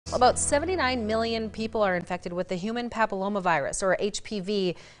About 79 million people are infected with the human papillomavirus, or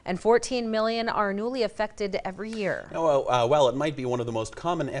HPV, and 14 million are newly affected every year. Well, it might be one of the most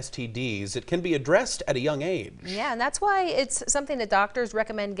common STDs. It can be addressed at a young age. Yeah, and that's why it's something that doctors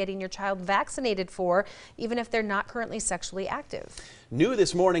recommend getting your child vaccinated for, even if they're not currently sexually active. New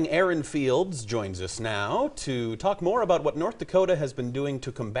this morning, Erin Fields joins us now to talk more about what North Dakota has been doing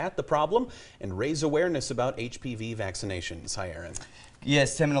to combat the problem and raise awareness about HPV vaccinations. Hi, Erin.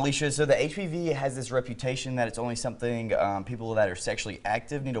 Yes, Tim and Alicia. So the HPV has this reputation that it's only something people that are sexually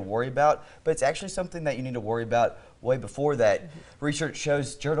active need to worry about, but it's actually something that you need to worry about way before that. Research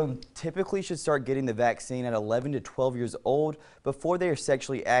shows children typically should start getting the vaccine at 11 to 12 years old before they are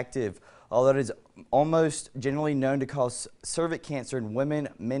sexually active. Although it is almost generally known to cause cervix cancer in women,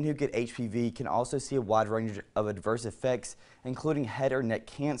 men who get HPV can also see a wide range of adverse effects, including head or neck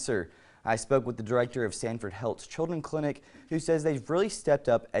cancer. I spoke with the director of Sanford Health's Children's Clinic, who says they've really stepped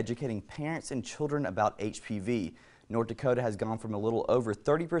up educating parents and children about HPV. North Dakota has gone from a little over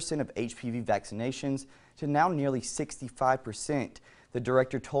 30% of HPV vaccinations to now nearly 65%. The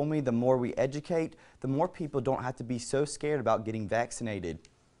director told me the more we educate, the more people don't have to be so scared about getting vaccinated.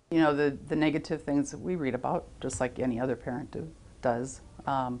 You know, the negative things that we read about, just like any other parent does.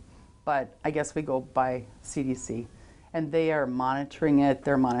 But I guess we go by CDC. And they are monitoring it,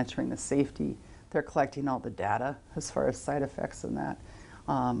 they're monitoring the safety, they're collecting all the data as far as side effects and that.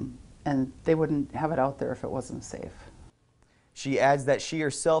 And they wouldn't have it out there if it wasn't safe. She adds that she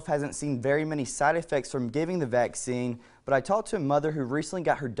herself hasn't seen very many side effects from giving the vaccine, but I talked to a mother who recently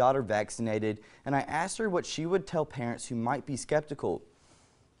got her daughter vaccinated, and I asked her what she would tell parents who might be skeptical.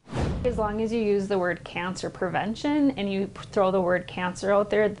 As long as you use the word cancer prevention and you throw the word cancer out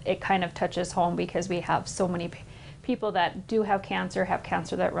there, it kind of touches home, because we have so many people that do have cancer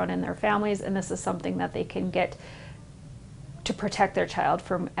that run in their families, and this is something that they can get to protect their child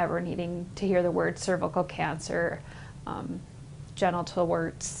from ever needing to hear the word cervical cancer, genital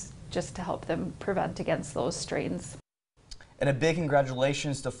warts, just to help them prevent against those strains. And a big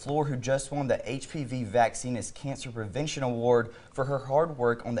congratulations to Floor, who just won the HPV Vaccine Cancer Prevention Award for her hard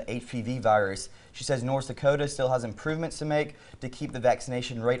work on the HPV virus. She says North Dakota still has improvements to make to keep the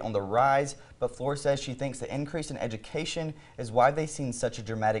vaccination rate on the rise, but Floor says she thinks the increase in education is why they've seen such a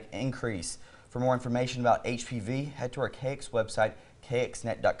dramatic increase. For more information about HPV, head to our KX website,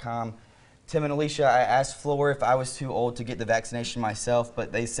 kxnet.com. Tim and Alicia, I asked Floor if I was too old to get the vaccination myself,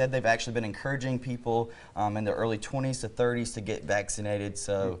 but they said they've actually been encouraging people in their early 20s to 30s to get vaccinated.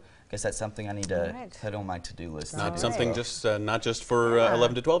 So I guess that's something I need to put on my to-do list. Not something not just for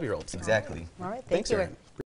 11 to 12-year-olds. Exactly. All right, Thanks, thank you. Erin.